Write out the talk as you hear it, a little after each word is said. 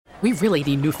We really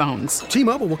need new phones.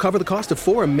 T-Mobile will cover the cost of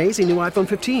 4 amazing new iPhone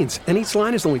 15s, and each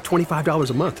line is only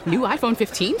 $25 a month. New iPhone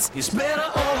 15s? It's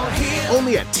better over here.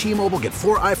 Only at T-Mobile, get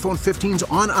 4 iPhone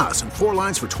 15s on us and 4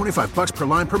 lines for $25 per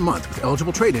line per month with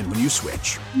eligible trade-in when you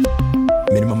switch.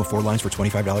 Minimum of 4 lines for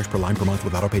 $25 per line per month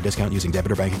with autopay discount using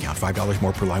debit or bank account. $5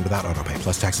 more per line without autopay,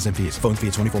 plus taxes and fees. Phone fee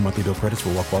at 24 monthly bill credits for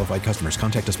well-qualified customers.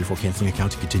 Contact us before canceling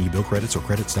account to continue bill credits or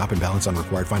credit stop and balance on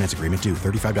required finance agreement due.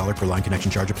 $35 per line connection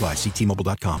charge applies. See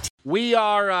T-Mobile.com. We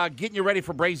are getting you ready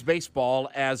for Braves baseball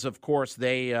as, of course,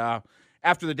 they,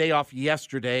 after the day off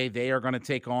yesterday, they are going to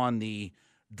take on the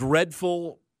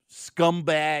dreadful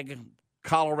scumbag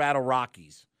Colorado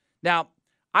Rockies. Now,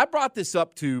 I brought this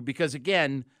up, too, because,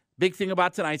 again, big thing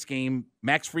about tonight's game,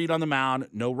 Max Fried on the mound,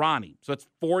 no Ronnie. So it's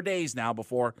 4 days now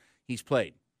before he's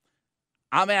played.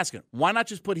 I'm asking, why not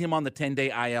just put him on the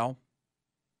 10-day IL?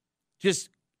 Just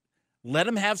let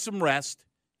him have some rest,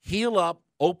 heal up,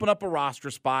 open up a roster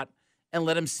spot, and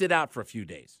let him sit out for a few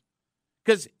days.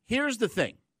 Because here's the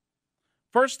thing.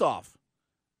 First off,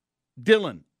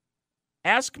 Dylan,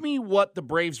 ask me what the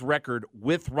Braves' record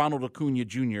with Ronald Acuna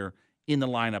Jr. in the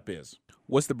lineup is.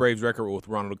 What's the Braves' record with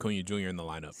Ronald Acuna Jr. in the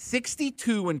lineup?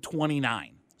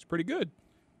 62-29. It's pretty good.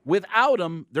 Without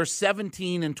him, they're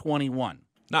 17-21.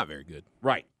 Not very good.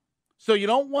 Right. So you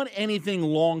don't want anything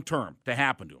long-term to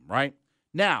happen to him, right?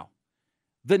 Now,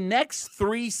 the next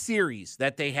 3 series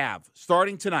that they have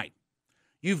starting tonight,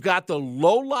 you've got the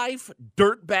low-life,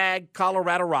 dirtbag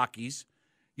Colorado Rockies.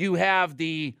 You have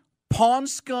the pawn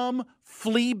scum,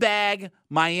 flea bag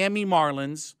Miami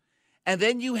Marlins. And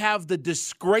then you have the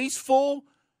disgraceful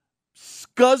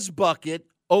scuzzbucket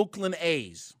Oakland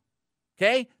A's.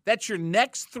 Okay? That's your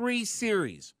next 3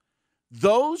 series.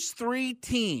 Those 3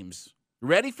 teams,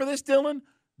 ready for this, Dylan?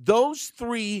 Those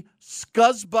 3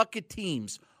 scuzzbucket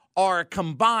teams are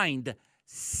combined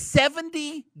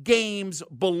 70 games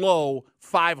below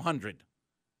 500.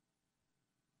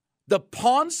 The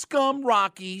pawn scum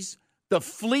Rockies, the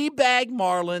flea bag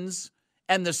Marlins,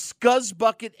 and the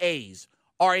scuzzbucket A's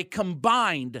are a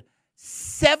combined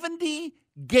 70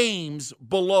 games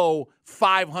below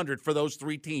 500 for those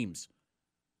 3 teams.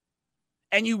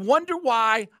 And you wonder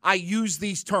why I use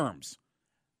these terms.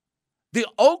 The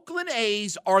Oakland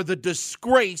A's are the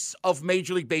disgrace of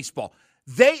Major League Baseball.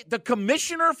 The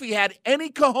commissioner, if he had any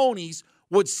cojones,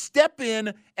 would step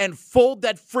in and fold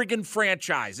that friggin'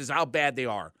 franchise, is how bad they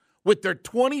are, with their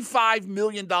 $25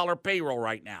 million payroll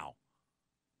right now.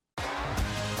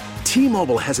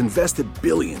 T-Mobile has invested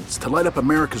billions to light up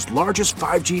America's largest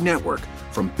 5G network,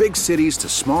 from big cities to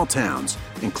small towns,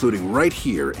 including right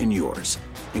here in yours.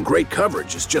 And great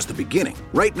coverage is just the beginning.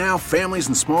 Right now, families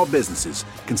and small businesses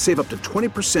can save up to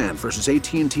 20% versus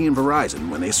AT&T and Verizon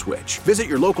when they switch. Visit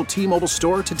your local T-Mobile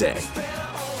store today.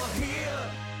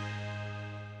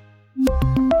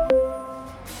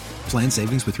 Plan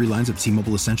savings with 3 lines of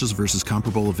T-Mobile Essentials versus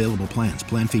comparable available plans.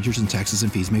 Plan features and taxes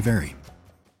and fees may vary.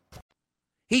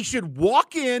 He should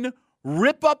walk in,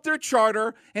 rip up their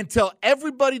charter, and tell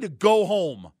everybody to go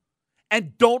home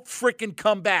and don't frickin'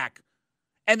 come back.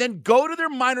 And then go to their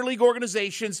minor league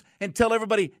organizations and tell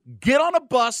everybody, get on a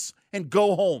bus and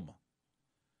go home.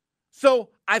 So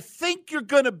I think you're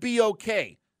going to be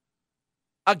okay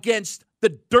against the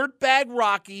dirtbag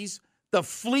Rockies, the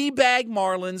fleabag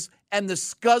Marlins, and the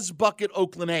scuzzbucket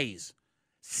Oakland A's.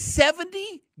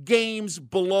 70 games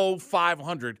below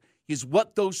 500 is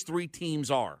what those 3 teams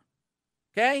are.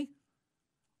 Okay?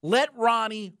 Let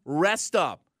Ronnie rest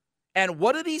up. And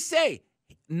what did he say?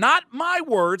 Not my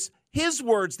words, his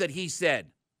words that he said.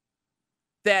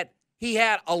 That he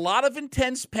had a lot of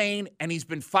intense pain, and he's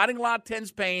been fighting a lot of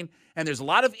intense pain, and there's a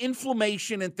lot of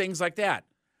inflammation and things like that.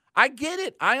 I get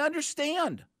it. I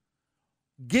understand.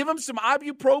 Give him some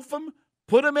ibuprofen.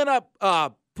 Put him in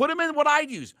what I'd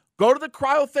use. Go to the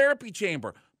cryotherapy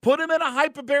chamber. Put him in a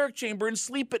hyperbaric chamber and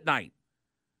sleep at night.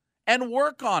 And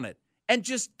work on it. And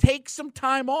just take some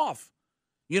time off.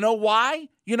 You know why?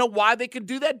 You know why they can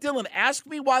do that? Dylan, ask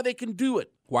me why they can do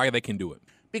it. Why they can do it?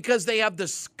 Because they have the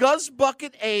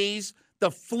scuzzbucket A's,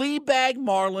 the fleabag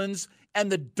Marlins,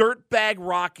 and the dirtbag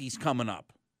Rockies coming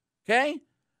up. Okay?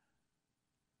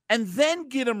 And then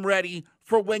get them ready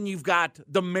for when you've got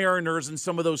the Mariners and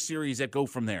some of those series that go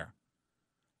from there.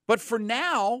 But for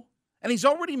now, and he's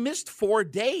already missed 4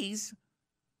 days,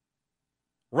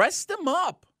 rest him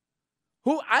up.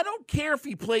 I don't care if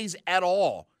he plays at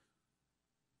all,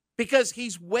 because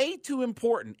he's way too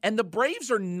important. And the Braves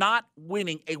are not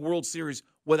winning a World Series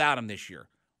without him this year.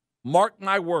 Mark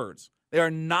my words. They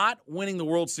are not winning the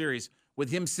World Series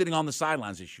with him sitting on the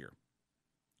sidelines this year.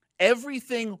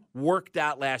 Everything worked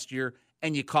out last year,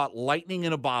 and you caught lightning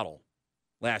in a bottle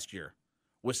last year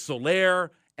with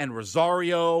Soler and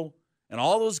Rosario and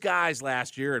all those guys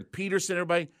last year and Peterson,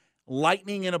 everybody,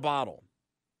 lightning in a bottle.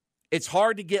 It's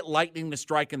hard to get lightning to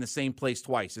strike in the same place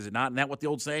twice, is it not? Isn't that what the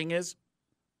old saying is?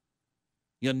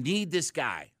 You need this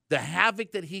guy, the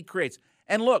havoc that he creates.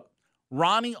 And look,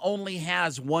 Ronnie only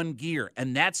has one gear,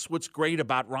 and that's what's great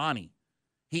about Ronnie.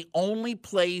 He only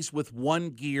plays with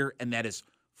one gear, and that is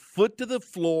foot to the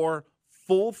floor,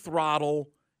 full throttle,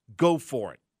 go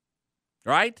for it.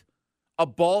 Right? A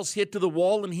ball's hit to the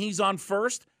wall and he's on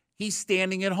first, he's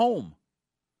standing at home.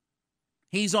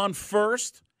 He's on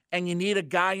first, and you need a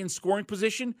guy in scoring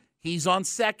position, he's on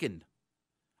second.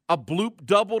 A bloop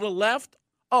double to left,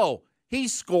 oh, he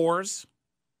scores.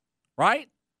 Right?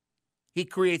 He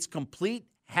creates complete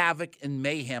havoc and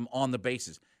mayhem on the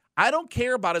bases. I don't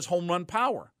care about his home run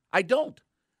power. I don't.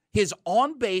 His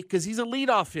on base, because he's a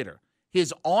leadoff hitter,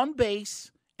 his on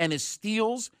base and his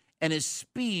steals and his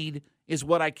speed is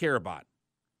what I care about.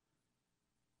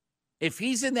 If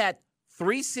he's in that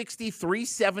 360,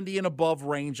 370 and above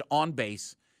range on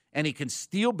base, and he can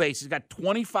steal bases, he's got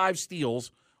 25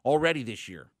 steals already this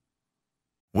year.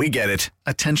 We get it.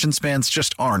 Attention spans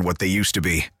just aren't what they used to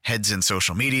be. Heads in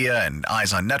social media and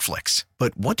eyes on Netflix.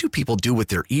 But what do people do with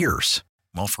their ears?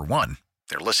 Well, for one,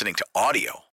 they're listening to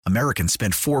audio. Americans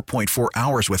spend 4.4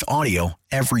 hours with audio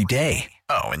every day.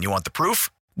 Oh, and you want the proof?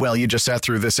 Well, you just sat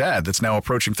through this ad that's now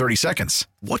approaching 30 seconds.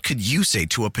 What could you say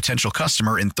to a potential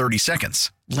customer in 30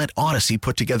 seconds? Let Odyssey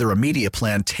put together a media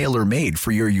plan tailor-made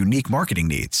for your unique marketing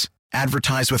needs.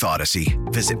 Advertise with Odyssey.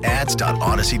 Visit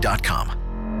ads.odyssey.com.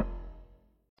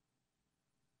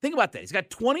 Think about that. He's got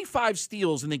 25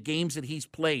 steals in the games that he's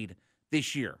played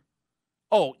this year.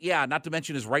 Oh, yeah, not to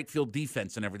mention his right field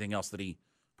defense and everything else that he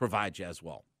provides you as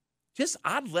well.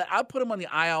 I'd put him on the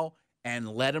aisle and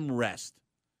let him rest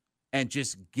and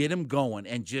just get him going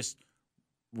and just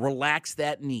relax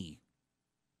that knee.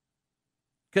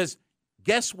 Because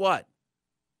guess what?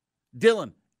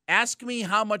 Dylan, ask me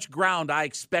how much ground I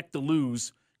expect to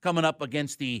lose coming up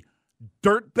against the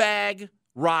dirtbag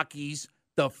Rockies,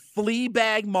 the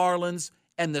Fleabag Marlins,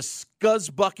 and the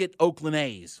Scuzzbucket Oakland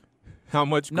A's. How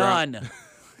much ground? None.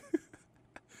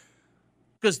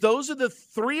 Because those are the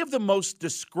three of the most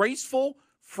disgraceful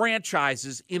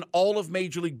franchises in all of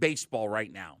Major League Baseball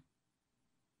right now.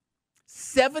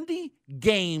 70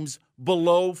 games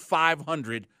below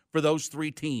 500 for those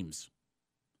three teams.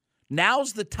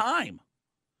 Now's the time.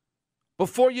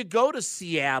 Before you go to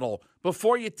Seattle,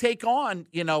 before you take on,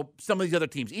 some of these other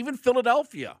teams, even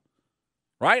Philadelphia.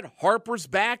 Right? Harper's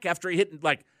back after he hit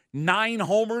like 9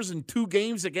 homers in 2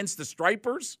 games against the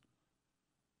Stripers.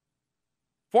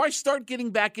 Before I start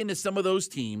getting back into some of those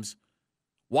teams,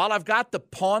 while I've got the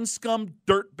pawn scum,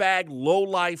 dirtbag,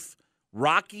 lowlife,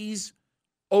 Rockies,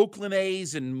 Oakland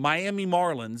A's, and Miami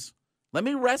Marlins, let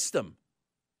me rest them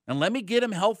and let me get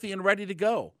him healthy and ready to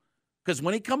go. Because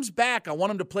when he comes back, I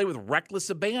want him to play with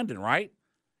reckless abandon, right?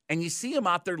 And you see him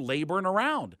out there laboring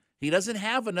around. He doesn't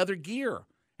have another gear.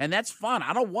 And that's fun.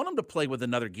 I don't want him to play with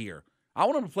another gear. I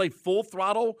want him to play full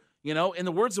throttle. In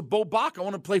the words of Bo Bach, I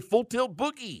want him to play full tilt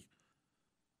boogie.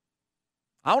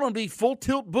 I want him to be full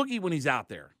tilt boogie when he's out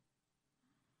there.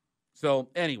 So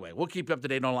anyway, we'll keep you up to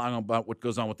date on about what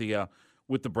goes on with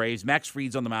the Braves. Max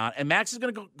Fried's on the mound, and Max is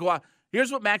going to go out.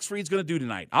 Here's what Max Fried's going to do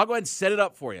tonight. I'll go ahead and set it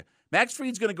up for you. Max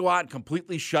Fried's going to go out and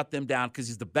completely shut them down because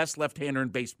he's the best left-hander in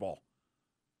baseball.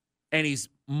 And he's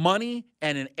money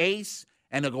and an ace.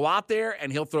 And he'll go out there, and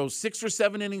he'll throw 6 or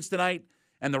 7 innings tonight,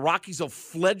 and the Rockies will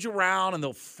fledge around, and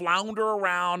they'll flounder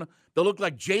around. They'll look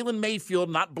like Jalen Mayfield,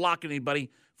 not blocking anybody,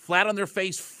 flat on their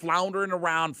face, floundering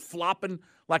around, flopping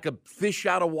like a fish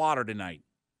out of water tonight.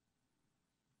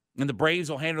 And the Braves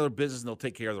will handle their business, and they'll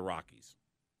take care of the Rockies.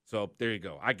 So there you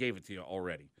go. I gave it to you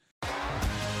already.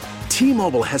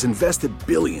 T-Mobile has invested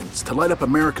billions to light up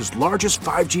America's largest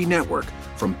 5G network,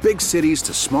 from big cities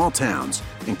to small towns,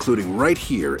 including right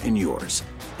here in yours.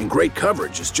 And great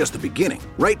coverage is just the beginning.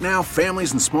 Right now,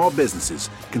 families and small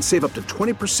businesses can save up to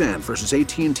 20% versus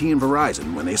AT&T and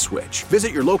Verizon when they switch.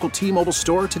 Visit your local T-Mobile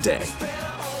store today.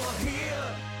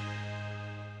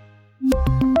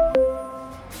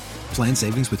 Plan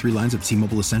savings with 3 lines of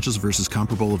T-Mobile Essentials versus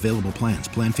comparable available plans.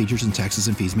 Plan features and taxes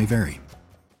and fees may vary.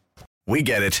 We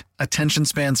get it. Attention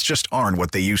spans just aren't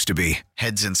what they used to be.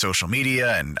 Heads in social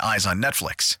media and eyes on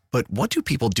Netflix. But what do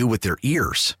people do with their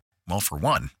ears? Well, for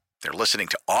one, they're listening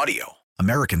to audio.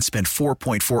 Americans spend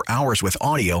 4.4 hours with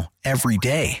audio every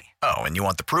day. Oh, and you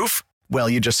want the proof? Well,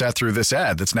 you just sat through this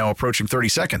ad that's now approaching 30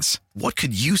 seconds. What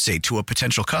could you say to a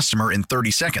potential customer in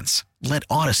 30 seconds? Let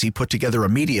Odyssey put together a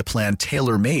media plan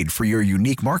tailor-made for your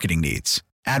unique marketing needs.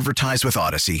 Advertise with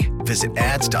Odyssey. Visit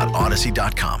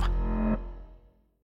ads.odyssey.com.